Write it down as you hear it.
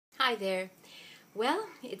Hi there. Well,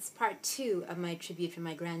 it's part two of my tribute for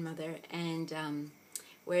my grandmother, and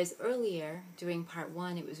whereas earlier during part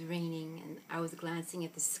one it was raining and I was glancing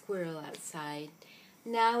at the squirrel outside,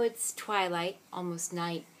 now it's twilight, almost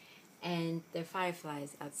night, and there are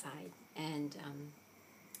fireflies outside, and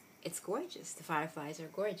it's gorgeous. The fireflies are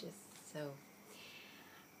gorgeous. So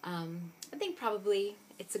I think probably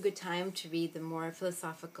it's a good time to read the more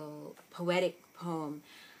philosophical, poetic poem.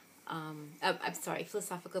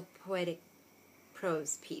 Philosophical, poetic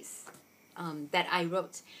prose piece that I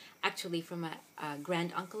wrote actually from a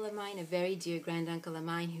grand uncle of mine, a very dear grand uncle of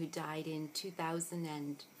mine who died in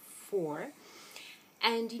 2004.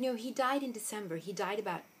 And he died in December. He died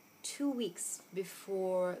about 2 weeks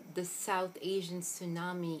before the South Asian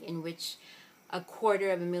tsunami, in which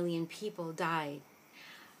 250,000 people died.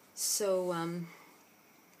 So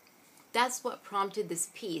that's what prompted this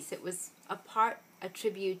piece. It was a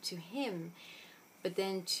tribute to him, but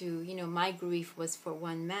then to, my grief was for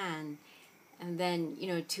one man, and then,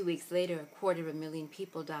 2 weeks later, 250,000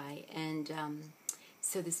 people die, and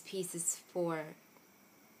so this piece is for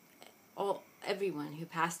everyone who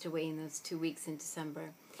passed away in those 2 weeks in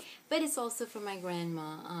December, but it's also for my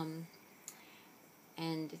grandma,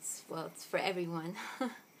 and it's for everyone.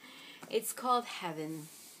 It's called Heaven.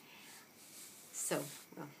 So,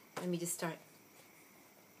 let me just start.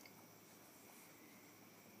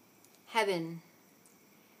 Heaven.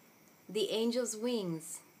 The angel's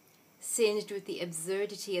wings, singed with the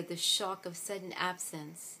absurdity of the shock of sudden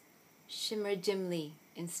absence, shimmer dimly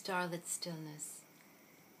in starlit stillness.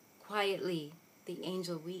 Quietly, the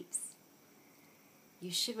angel weeps.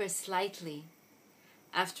 You shiver slightly.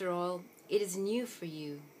 After all, it is new for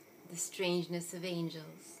you, the strangeness of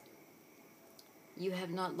angels. You have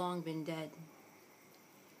not long been dead.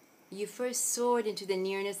 You first soared into the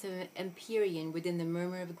nearness of Empyrean within the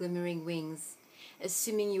murmur of glimmering wings,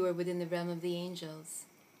 assuming you were within the realm of the angels.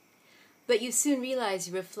 But you soon realized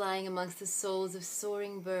you were flying amongst the souls of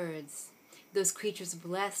soaring birds, those creatures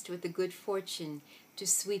blessed with the good fortune to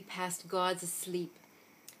sweep past gods asleep,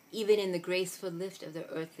 even in the graceful lift of their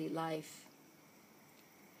earthly life.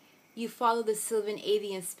 You followed the sylvan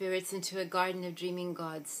avian spirits into a garden of dreaming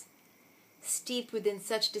gods. Steeped within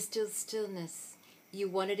such distilled stillness, you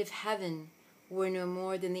wondered if heaven were no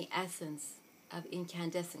more than the essence of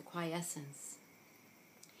incandescent quiescence.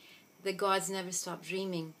 The gods never stopped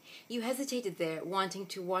dreaming. You hesitated there, wanting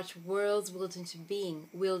to watch worlds willed into being,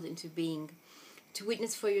 to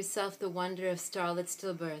witness for yourself the wonder of starlit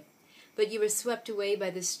stillbirth. But you were swept away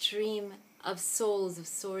by the stream of souls of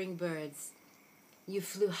soaring birds. You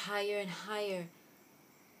flew higher and higher,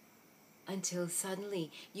 until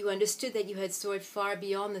suddenly you understood that you had soared far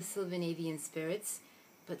beyond the sylvan avian spirits,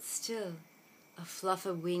 but still a fluff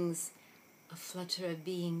of wings, a flutter of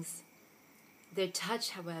beings. Their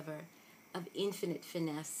touch, however, of infinite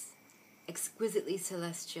finesse, exquisitely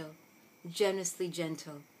celestial, generously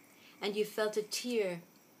gentle, and you felt a tear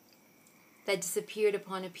that disappeared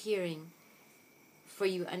upon appearing, for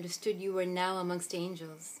you understood you were now amongst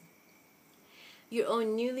angels. Your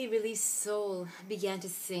own newly released soul began to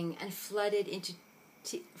sing and flooded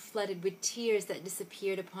with tears that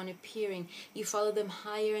disappeared upon appearing. You followed them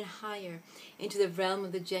higher and higher into the realm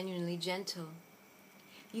of the genuinely gentle.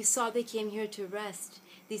 You saw they came here to rest.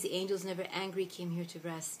 These angels never angry came here to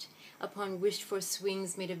rest, upon wished-for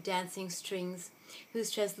swings made of dancing strings,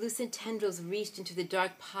 whose translucent tendrils reached into the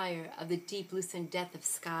dark pyre of the deep lucent depth of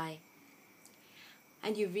sky.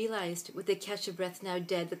 And you realized, with the catch of breath now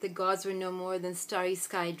dead, that the gods were no more than starry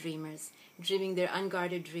sky dreamers, dreaming their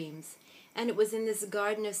unguarded dreams. And it was in this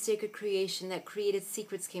garden of sacred creation that created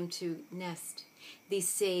secrets came to nest, these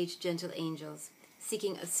sage, gentle angels,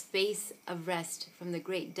 seeking a space of rest from the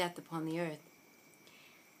great death upon the earth.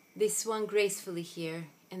 They swung gracefully here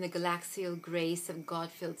in the galaxial grace of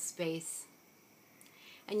God-filled space.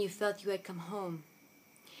 And you felt you had come home.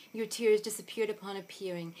 Your tears disappeared upon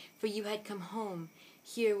appearing, for you had come home,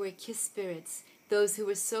 here where kissed spirits, those who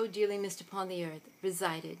were so dearly missed upon the earth,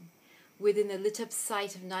 resided, within the lit-up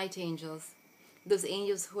sight of night angels, those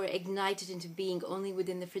angels who are ignited into being only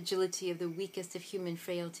within the fragility of the weakest of human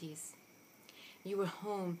frailties. You were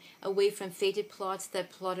home, away from fated plots that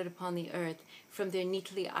plotted upon the earth, from their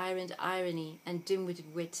neatly ironed irony and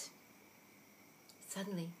dim-witted wit.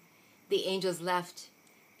 Suddenly, the angels left,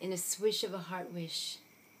 in a swish of a heart wish,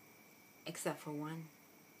 except for one.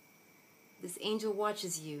 This angel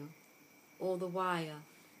watches you, all the while,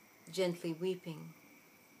 gently weeping.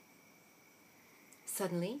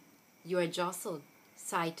 Suddenly, you are jostled,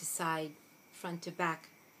 side to side, front to back.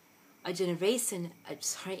 A generation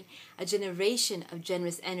of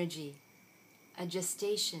generous energy, a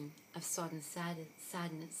gestation of sodden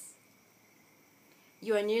sadness.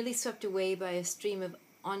 You are nearly swept away by a stream of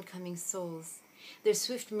oncoming souls. Their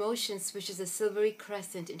swift motion swishes a silvery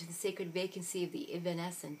crescent into the sacred vacancy of the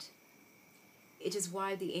evanescent. It is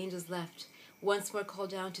why the angels left, once more called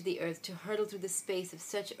down to the earth to hurtle through the space of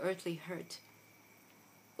such earthly hurt.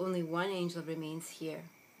 Only one angel remains here,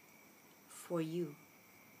 for you.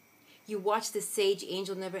 You watch the sage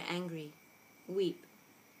angel never angry, weep,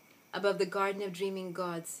 above the garden of dreaming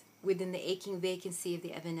gods, within the aching vacancy of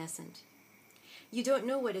the evanescent. You don't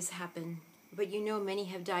know what has happened, but you know many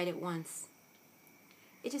have died at once.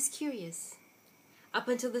 It is curious. Up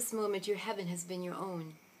until this moment, your heaven has been your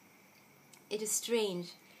own. It is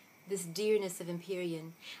strange, this dearness of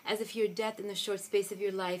Empyrean, as if your death in the short space of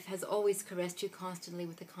your life has always caressed you constantly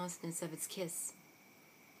with the constance of its kiss.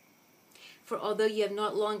 For although you have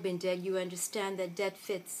not long been dead, you understand that death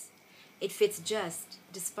fits. It fits just,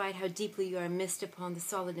 despite how deeply you are missed upon the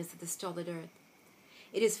solidness of the stolid earth.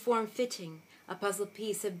 It is form-fitting, a puzzle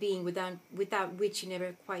piece of being without which you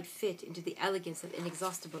never quite fit into the elegance of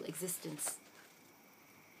inexhaustible existence.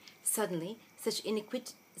 Suddenly, such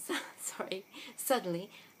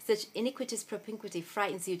iniquitous propinquity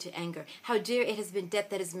frightens you to anger. How dear it has been death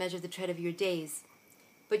that has measured the tread of your days.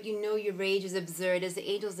 But you know your rage is absurd as the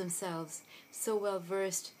angels themselves, so well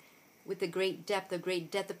versed with the great depth of great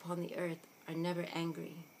death upon the earth, are never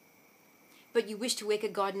angry. But you wish to wake a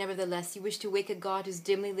god nevertheless. You wish to wake a god whose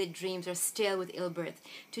dimly lit dreams are stale with ill birth,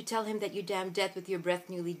 to tell him that you damn death with your breath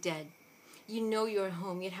newly dead. You know you are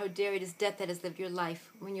home, yet how dare it is death that has lived your life,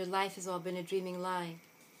 when your life has all been a dreaming lie.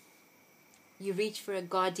 You reach for a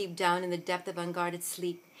god deep down in the depth of unguarded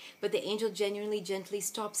sleep, but the angel genuinely gently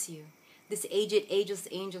stops you, this aged, ageless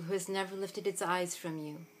angel who has never lifted its eyes from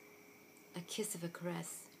you. A kiss of a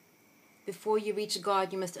caress. Before you reach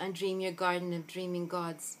God, you must undream your garden of dreaming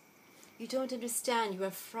gods. You don't understand, you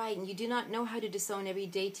are frightened, you do not know how to disown every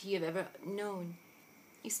deity you have ever known.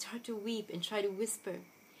 You start to weep and try to whisper.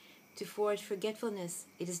 To forge forgetfulness,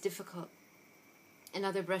 it is difficult.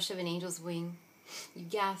 Another brush of an angel's wing. You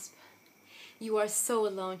gasp. You are so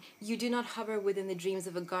alone. You do not hover within the dreams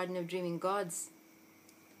of a garden of dreaming gods.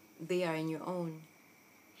 They are in your own.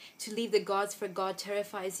 To leave the gods for God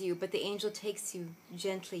terrifies you, but the angel takes you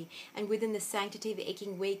gently, and within the sanctity of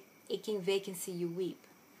aching vacancy you weep.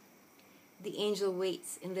 The angel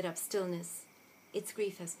waits in lit-up stillness. Its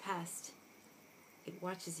grief has passed. It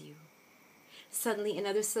watches you. Suddenly,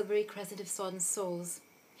 another silvery crescent of sodden souls.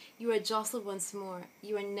 You are jostled once more.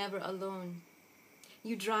 You are never alone.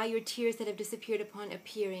 You dry your tears that have disappeared upon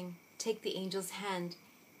appearing. Take the angel's hand.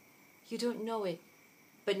 You don't know it,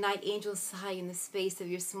 but night angels sigh in the space of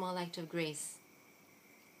your small act of grace.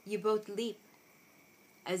 You both leap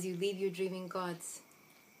as you leave your dreaming gods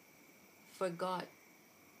for God.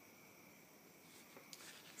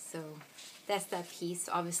 So that's that piece,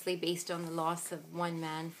 obviously based on the loss of one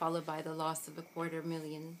man, followed by the loss of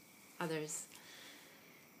 250,000 others.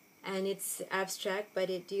 And it's abstract, but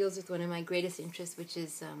it deals with one of my greatest interests, which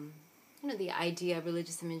is, the idea of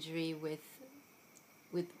religious imagery with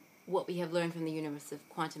what we have learned from the universe of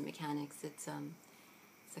quantum mechanics. It's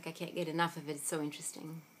like I can't get enough of it. It's so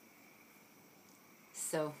interesting.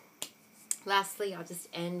 So, lastly, I'll just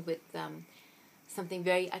end with something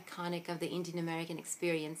very iconic of the Indian American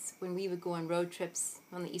experience. When we would go on road trips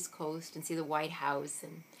on the East Coast and see the White House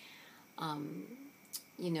and,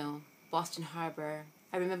 Boston Harbor.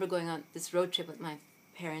 I remember going on this road trip with my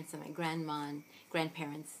parents and my grandma and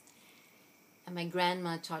grandparents. And my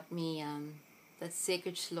grandma taught me that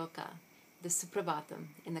sacred shloka, the Suprabhatam,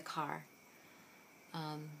 in the car,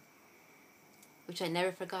 which I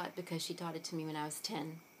never forgot because she taught it to me when I was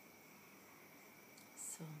 10.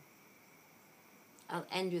 So I'll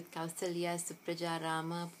end with Kausalya Supraja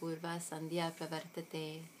Rama Purva Sandhya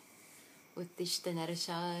Pravartate Uttishta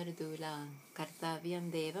Narashardula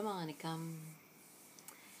Kartavyam Devamanikam.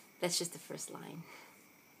 That's just the first line.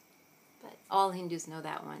 But all Hindus know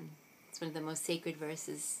that one. It's one of the most sacred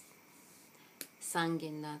verses sung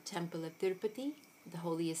in the temple of Tirupati, the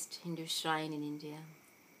holiest Hindu shrine in India.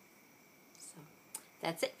 So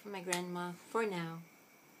that's it for my grandma for now.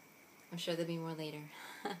 I'm sure there'll be more later.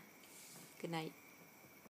 Good night.